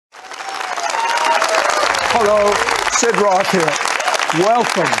Hello, Sid Roth here.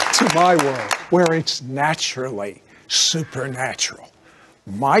 Welcome to my world, where it's naturally supernatural.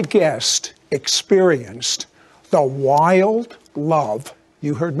 My guest experienced the wild love,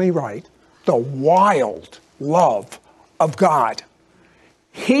 you heard me right, the wild love of God.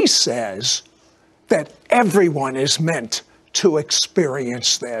 He says that everyone is meant to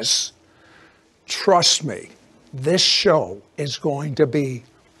experience this. Trust me, this show is going to be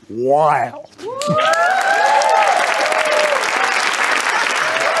wild.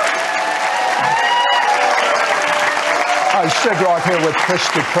 Hi, Sid Roth here with Chris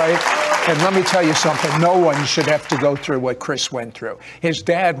Dupre. And let me tell you something, no one should have to go through what Chris went through. His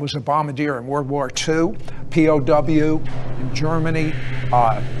dad was a bombardier in World War II, POW in Germany.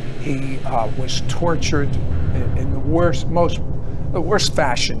 He was tortured in the worst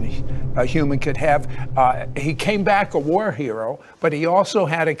fashion a human could have. He came back a war hero, but he also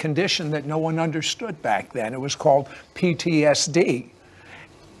had a condition that no one understood back then. It was called PTSD.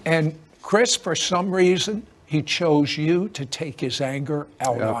 And Chris, for some reason, he chose you to take his anger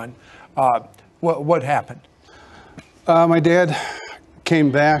out on. What happened? My dad came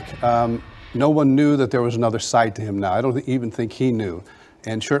back. No one knew that there was another side to him now. I don't even think he knew.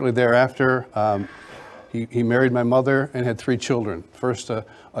 And shortly thereafter, he married my mother and had 3 children. First a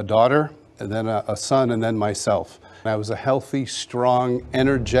daughter, and then a son, and then myself. I was a healthy, strong,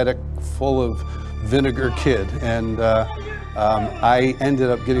 energetic, full of vinegar kid. And I ended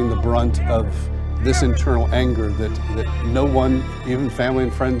up getting the brunt of this internal anger that no one, even family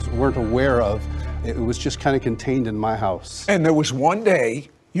and friends, weren't aware of. It was just kind of contained in my house. And there was one day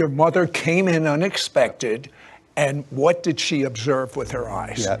your mother came in unexpected, and what did she observe with her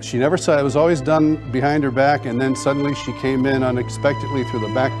eyes? Yeah, she never said. It was always done behind her back, and then suddenly she came in unexpectedly through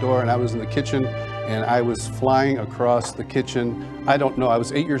the back door, and I was in the kitchen, and I was flying across the kitchen. I don't know, I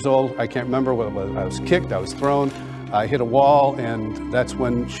was 8 years old. I can't remember what it was. I was kicked, I was thrown. I hit a wall, and that's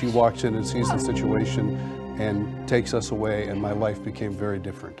when she walks in and sees the situation and takes us away, and my life became very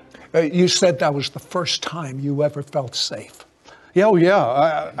different. You said that was the first time you ever felt safe. Yeah, oh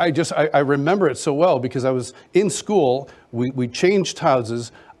yeah. I remember it so well because I was in school. We changed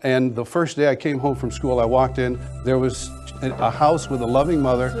houses, and the first day I came home from school, I walked in. There was a house with a loving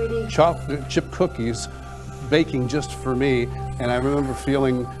mother, chocolate chip cookies, baking just for me. And I remember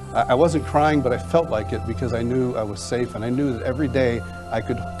feeling, I wasn't crying, but I felt like it because I knew I was safe, and I knew that every day I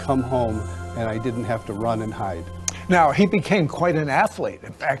could come home and I didn't have to run and hide. Now, he became quite an athlete.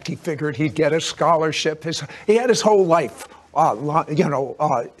 In fact, he figured he'd get a scholarship. He had his whole life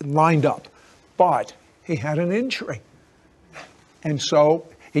lined up, but he had an injury. And so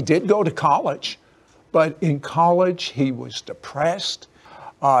he did go to college, but in college he was depressed,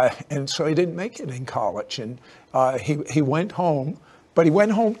 and so he didn't make it in college. And he went home, but he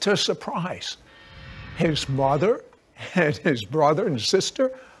went home to a surprise. His mother and his brother and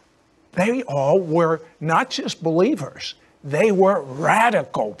sister, they all were not just believers, they were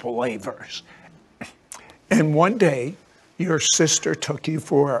radical believers. And one day, your sister took you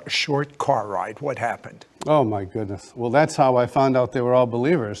for a short car ride. What happened? Oh my goodness. Well, that's how I found out they were all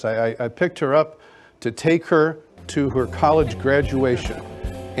believers. I picked her up to take her to her college graduation.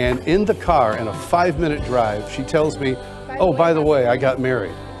 And in the car, in a 5-minute drive, she tells me, oh, by the way, I got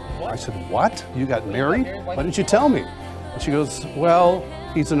married. I said, what? You got married? Why didn't you tell me? And she goes, well,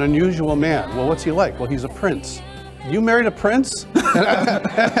 he's an unusual man. Well, what's he like? Well, he's a prince. You married a prince? And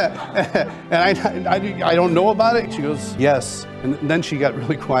I don't know about it. She goes, yes. And then she got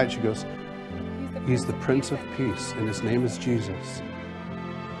really quiet. She goes, he's the Prince of Peace, and his name is Jesus.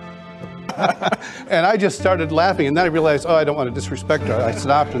 And I just started laughing, and then I realized, oh, I don't want to disrespect her. I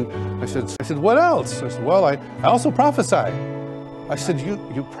stopped and I said, what else? I said, well, I also prophesy. I said,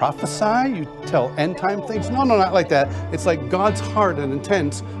 you prophesy? You tell end time things? No, not like that. It's like God's heart and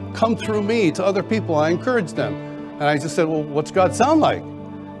intent come through me to other people. I encourage them. And I just said, well, what's God sound like?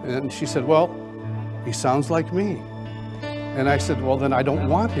 And she said, well, he sounds like me. And I said, well, then I don't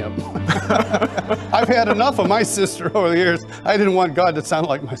want him. I've had enough of my sister over the years. I didn't want God to sound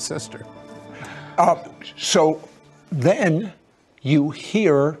like my sister. So then you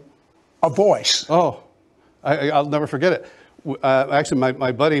hear a voice. Oh, I'll never forget it. Actually,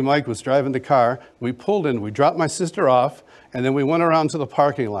 my buddy Mike was driving the car. We pulled in, we dropped my sister off, and then we went around to the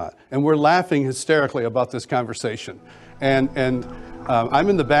parking lot. And we're laughing hysterically about this conversation. And I'm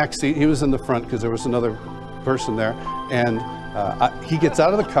in the back seat. He was in the front because there was another person there. And he gets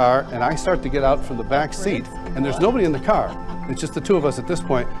out of the car, and I start to get out from the back seat. And there's nobody in the car. It's just the two of us at this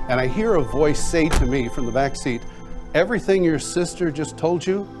point. And I hear a voice say to me from the back seat, everything your sister just told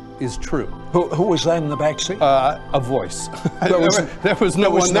you is true. Who was that in the back seat? A voice. There was no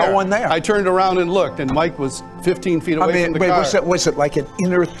one there. there. I turned around and looked, and Mike was 15 feet away from the car. Was it like an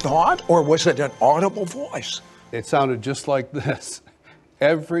inner thought, or was it an audible voice? It sounded just like this.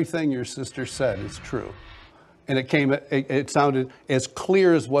 Everything your sister said is true. And it sounded as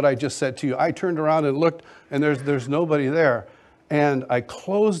clear as what I just said to you. I turned around and looked, and there's nobody there. And I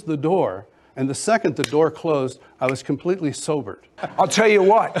closed the door. And the second the door closed, I was completely sobered. I'll tell you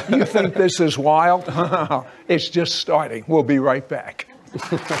what, you think this is wild? It's just starting. We'll be right back. As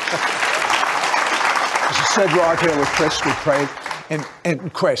I said, we're out here with Chris, we prayed.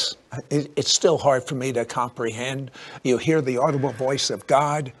 And Chris, it's still hard for me to comprehend. You hear the audible voice of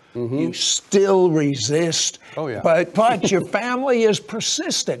God. Mm-hmm. You still resist. Oh, yeah. But your family is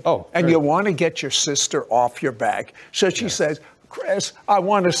persistent. Oh, and you want to get your sister off your back. So she says, Chris, I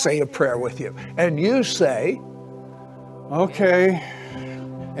want to say a prayer with you. And you say, okay.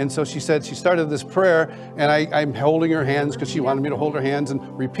 And so she started this prayer, and I'm holding her hands because she wanted me to hold her hands and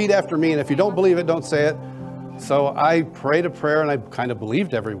repeat after me. And if you don't believe it, don't say it. So I prayed a prayer, and I kind of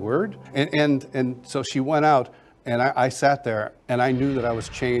believed every word. And so she went out, and I sat there, and I knew that I was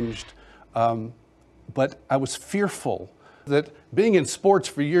changed. But I was fearful that being in sports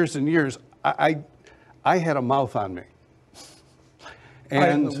for years and years, I had a mouth on me.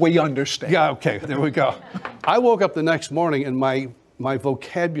 And we understand. Yeah, okay, there we go. I woke up the next morning, and my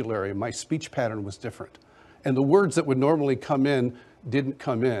vocabulary, my speech pattern was different. And the words that would normally come in didn't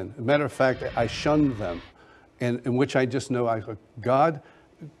come in. As a matter of fact, I shunned them. In which I just know, God,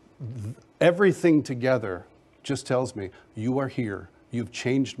 everything together just tells me, you are here. You've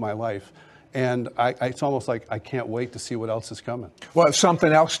changed my life. And it's almost like I can't wait to see what else is coming. Well,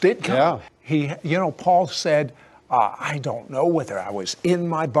 something else did come. Yeah. Paul said, I don't know whether I was in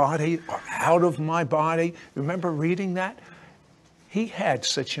my body or out of my body. Remember reading that? He had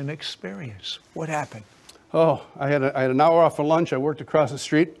such an experience. What happened? Oh, I had an hour off for lunch. I worked across the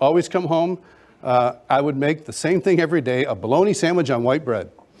street, always come home. I would make the same thing every day, a bologna sandwich on white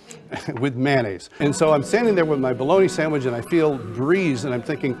bread with mayonnaise. And so I'm standing there with my bologna sandwich, and I feel breeze, and I'm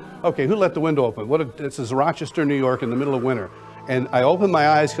thinking, okay, who let the window open? This is Rochester, New York in the middle of winter. And I open my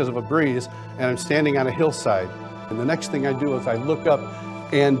eyes because of a breeze, and I'm standing on a hillside. And the next thing I do is I look up,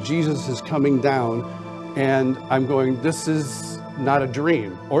 and Jesus is coming down, and I'm going, this is not a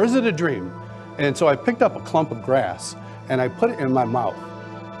dream. Or is it a dream? And so I picked up a clump of grass, and I put it in my mouth.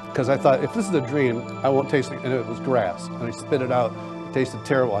 Because I thought, if this is a dream, I won't taste it. And it was grass. And I spit it out. It tasted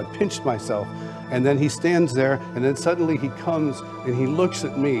terrible. I pinched myself. And then he stands there, and then suddenly he comes, and he looks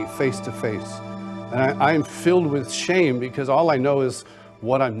at me face to face. And I'm filled with shame because all I know is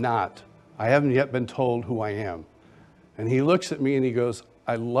what I'm not. I haven't yet been told who I am. And he looks at me, and he goes,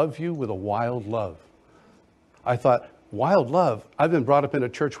 I love you with a wild love. I thought, wild love? I've been brought up in a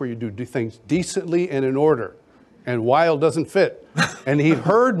church where you do things decently and in order. And wild doesn't fit. And he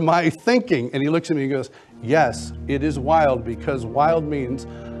heard my thinking, and he looks at me and goes, yes, it is wild, because wild means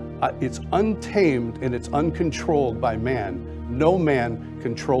it's untamed and it's uncontrolled by man. No man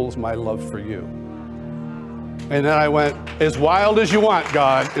controls my love for you. And then I went, as wild as you want,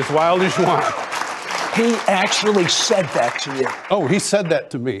 God, as wild as you want. He actually said that to you. Oh, he said that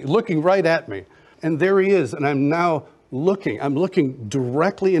to me, looking right at me. And there he is, and I'm looking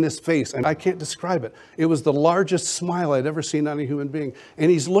directly in his face, and I can't describe it. It was the largest smile I'd ever seen on a human being. And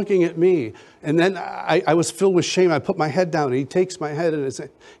he's looking at me. And then I was filled with shame. I put my head down, and he takes my head in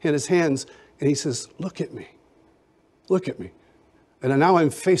his hands, and he says, look at me. Look at me. And now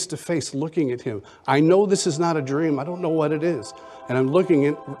I'm face to face looking at him. I know this is not a dream. I don't know what it is. And I'm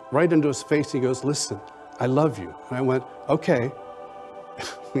looking right into his face. He goes, listen, I love you. And I went, okay.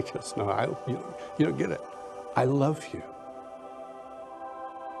 He goes, no, you don't get it. I love you.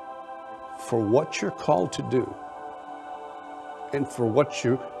 For what you're called to do and for what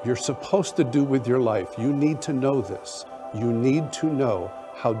you're supposed to do with your life, you need to know this. You need to know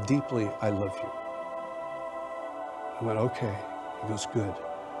how deeply I love you. I went, okay. He goes, good.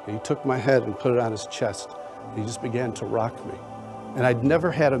 And he took my head and put it on his chest. He just began to rock me. And I'd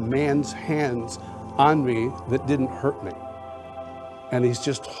never had a man's hands on me that didn't hurt me. And he's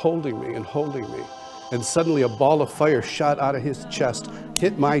just holding me and holding me. And suddenly a ball of fire shot out of his chest,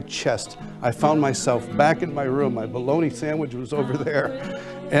 hit my chest. I found myself back in my room. My bologna sandwich was over there.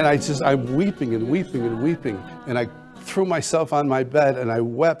 And I'm weeping and weeping and weeping. And I threw myself on my bed, and I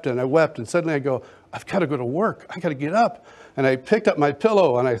wept and I wept. And suddenly I go, I've got to go to work. I got to get up. And I picked up my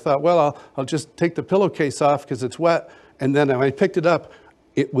pillow, and I thought, well, I'll just take the pillowcase off because it's wet. And then when I picked it up,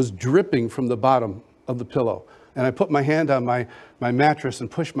 it was dripping from the bottom of the pillow. And I put my hand on my mattress and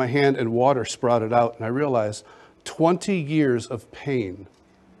pushed my hand, and water sprouted out. And I realized 20 years of pain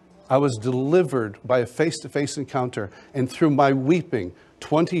I was delivered by a face-to-face encounter, and through my weeping,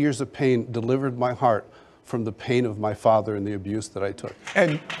 20 years of pain delivered my heart from the pain of my father and the abuse that I took.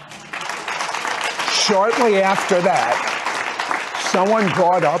 And shortly after that, someone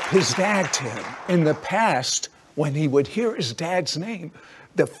brought up his dad to him. In the past, when he would hear his dad's name,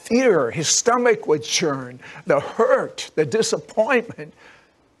 the fear, his stomach would churn, the hurt, the disappointment.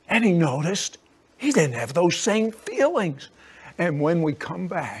 And he noticed he didn't have those same feelings. And when we come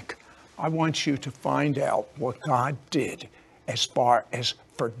back, I want you to find out what God did as far as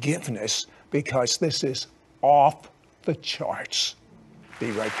forgiveness, because this is off the charts.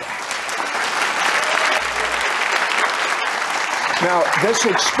 Be right back. Now, this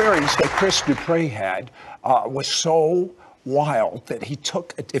experience that Chris Dupre had was so wild that he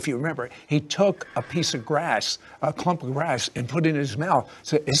took, if you remember, he took a piece of grass, a clump of grass, and put it in his mouth.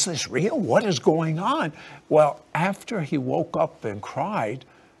 Said, "Is this real? What is going on?" Well, after he woke up and cried,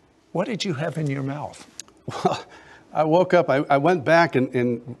 what did you have in your mouth? Well, I woke up, I went back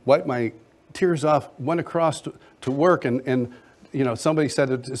and wiped my tears off, went across to work, and you know, somebody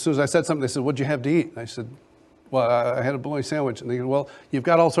said, as soon as I said something, they said, "What'd you have to eat?" And I said, "Well, I had a bologna sandwich." And they go, "Well, you've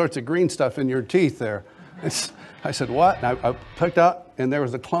got all sorts of green stuff in your teeth there." I said, "What?" And I picked up, and there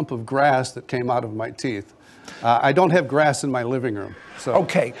was a clump of grass that came out of my teeth. I don't have grass in my living room. So.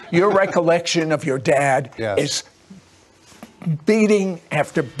 Okay, your recollection of your dad is beating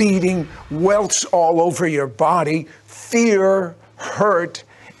after beating, welts all over your body, fear, hurt,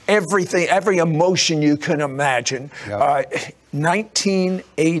 everything, every emotion you can imagine.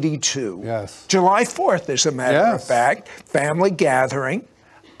 1982. Yes. July 4th, as a matter of fact, family gathering,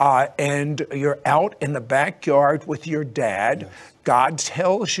 and you're out in the backyard with your dad. Yes. God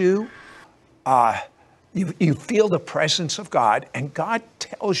tells you, you feel the presence of God, and God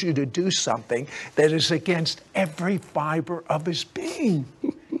tells you to do something that is against every fiber of his being.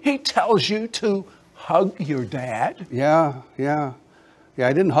 He tells you to hug your dad. Yeah, I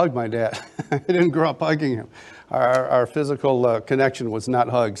didn't hug my dad. I didn't grow up hugging him. Our physical connection was not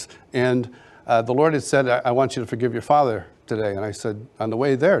hugs. And the Lord had said, "I want you to forgive your father today." And I said, on the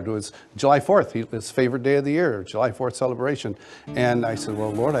way there, it was July 4th, his favorite day of the year, July 4th celebration. And I said,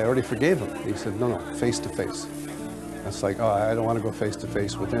 "Well, Lord, I already forgave him." He said, "No, face to face." I was like, "Oh, I don't want to go face to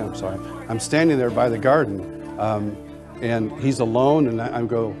face with him." So I'm standing there by the garden, and he's alone, and I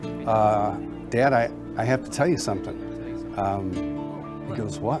go, "Dad, I have to tell you something." He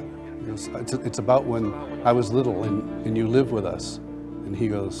goes, "What?" He goes, it's about when I was little and you lived with us." And he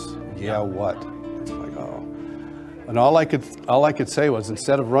goes, "Yeah, what?" It's like, oh. And all I could say was,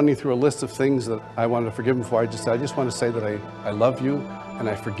 instead of running through a list of things that I wanted to forgive him for, I just want to say that I love you and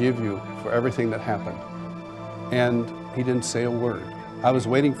I forgive you for everything that happened. And he didn't say a word. I was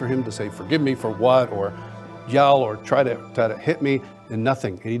waiting for him to say, "Forgive me for what?" or yell or try to hit me, and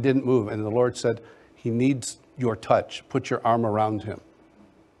nothing. And he didn't move. And the Lord said, "He needs your touch. Put your arm around him."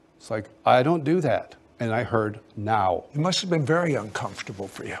 It's like, I don't do that. And I heard, "Now." It must have been very uncomfortable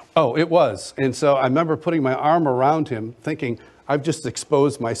for you. Oh, it was. And so I remember putting my arm around him thinking, I've just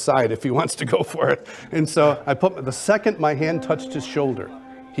exposed my side if he wants to go for it. And so the second my hand touched his shoulder,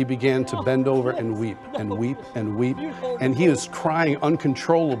 he began to bend over and weep and weep and weep. And he was crying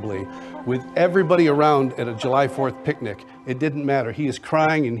uncontrollably with everybody around at a July 4th picnic. It didn't matter. He is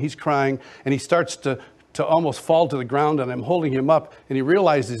crying and he's crying, and he starts to almost fall to the ground, and I'm holding him up, and he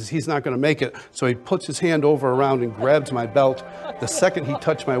realizes he's not going to make it. So he puts his hand over around and grabs my belt. The second he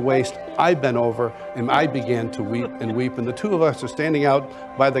touched my waist, I bent over and I began to weep and weep. And the two of us are standing out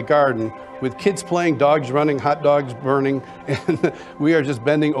by the garden with kids playing, dogs running, hot dogs burning, and we are just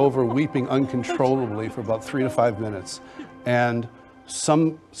bending over, weeping uncontrollably for about 3 to 5 minutes. And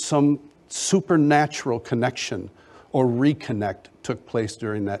some supernatural connection or reconnect took place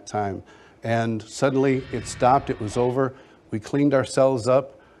during that time. And suddenly it stopped, it was over. We cleaned ourselves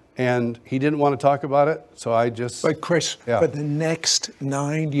up, and he didn't want to talk about it, so I just... But Chris, for the next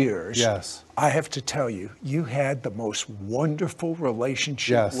 9 years, yes, I have to tell you, you had the most wonderful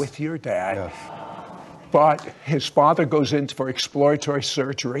relationship with your dad. Yes. But his father goes in for exploratory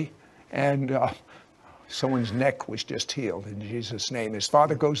surgery, and someone's neck was just healed in Jesus' name. His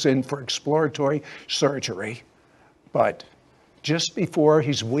father goes in for exploratory surgery, but just before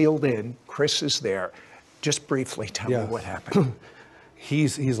he's wheeled in, Chris is there. Just briefly, tell me what happened.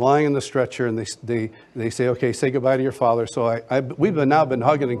 He's lying in the stretcher, and they say, "Okay, say goodbye to your father." So we've now been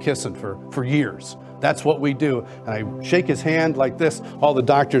hugging and kissing for years. That's what we do. And I shake his hand like this. All the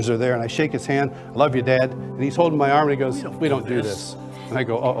doctors are there, and I shake his hand. "I love you, Dad." And he's holding my arm, and he goes, "We don't do this." And I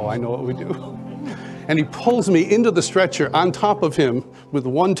go, "Uh-oh, I know what we do." and he pulls me into the stretcher on top of him with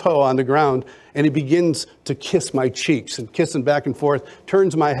one toe on the ground, and he begins to kiss my cheeks and kissing back and forth,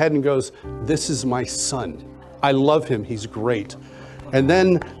 turns my head and goes, "This is my son. I love him. He's great." And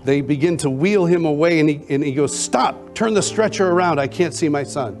then they begin to wheel him away, and he goes, "Stop, turn the stretcher around. I can't see my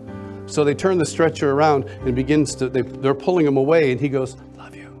son." So they turn the stretcher around and they're pulling him away, and he goes,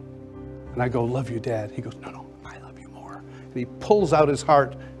 "Love you." And I go, "Love you, Dad." He goes, "No, I love you more." And he pulls out his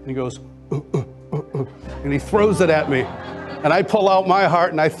heart and he goes, and he throws it at me. And I pull out my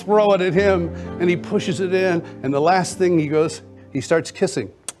heart and I throw it at him, and he pushes it in. And the last thing he starts kissing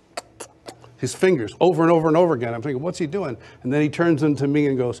his fingers over and over and over again. I'm thinking, what's he doing? And then he turns into me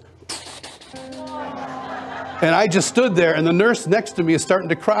and goes, and I just stood there, and the nurse next to me is starting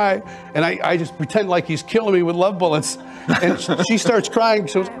to cry, and I just pretend like he's killing me with love bullets. And she starts crying.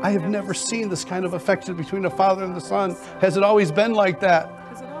 She goes, "I have never seen this kind of affection between a father and the son. Has it always been like that?"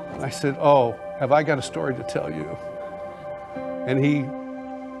 And I said, "Oh, have I got a story to tell you?" And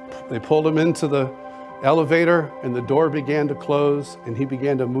they pulled him into the elevator, and the door began to close, and he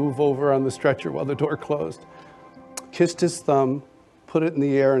began to move over on the stretcher while the door closed, kissed his thumb, put it in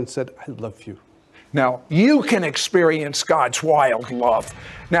the air, and said, "I love you." Now, you can experience God's wild love.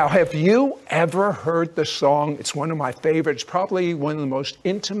 Now, have you ever heard the song? It's one of my favorites, probably one of the most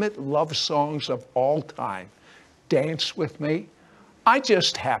intimate love songs of all time, "Dance With Me." I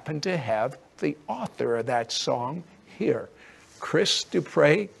just happen to have the author of that song here. Chris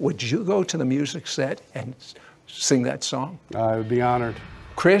Dupre, would you go to the music set and sing that song? I would be honored.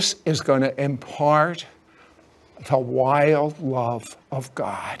 Chris is going to impart the wild love of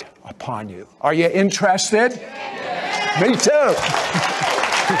God upon you. Are you interested? Yes. Me too.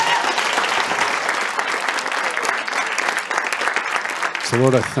 So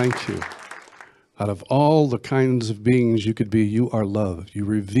Lord, I thank you. Out of all the kinds of beings you could be, you are love. You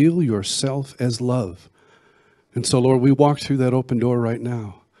reveal yourself as love. And so, Lord, we walk through that open door right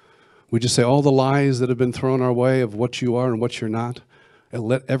now. We just say all the lies that have been thrown our way of what you are and what you're not, and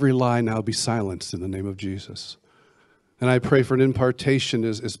let every lie now be silenced in the name of Jesus. And I pray for an impartation,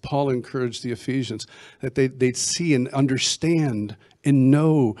 as Paul encouraged the Ephesians, that they'd see and understand and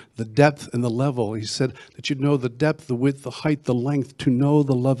know the depth and the level. He said that you'd know the depth, the width, the height, the length, to know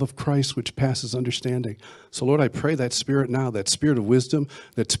the love of Christ, which passes understanding. So, Lord, I pray that spirit now, that spirit of wisdom,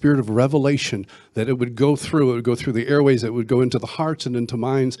 that spirit of revelation, that it would go through the airways, it would go into the hearts and into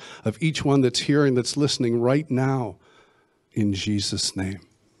minds of each one that's hearing, that's listening right now, in Jesus' name.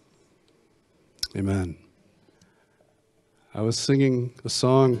 Amen. I was singing the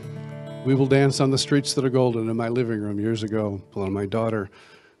song, "We Will Dance on the Streets That Are Golden," in my living room years ago. When my daughter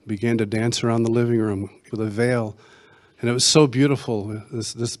began to dance around the living room with a veil. And it was so beautiful,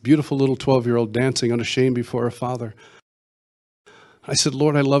 this beautiful little 12-year-old dancing unashamed before her father. I said,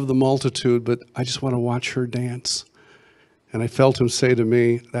 "Lord, I love the multitude, but I just want to watch her dance." And I felt him say to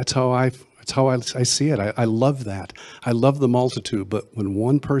me, that's how I see it. I love that. I love the multitude, but when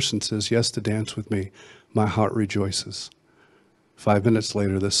one person says yes to dance with me, my heart rejoices. 5 minutes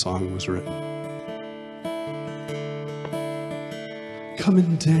later, this song was written. Come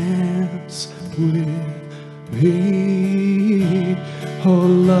and dance with me, oh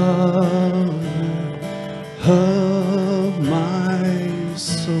love of my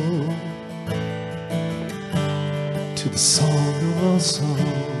soul, to the song of all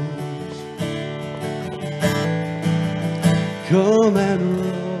songs. Come and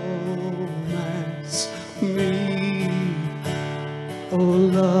romance me, oh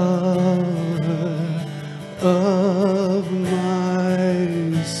lover of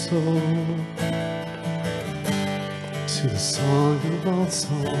my soul, to the song of all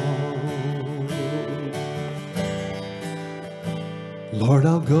songs. Lord,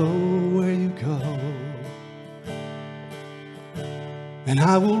 I'll go where you go, and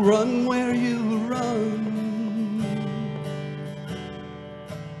I will run where you run,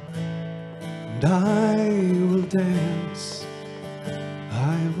 and I will dance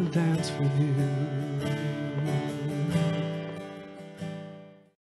with you.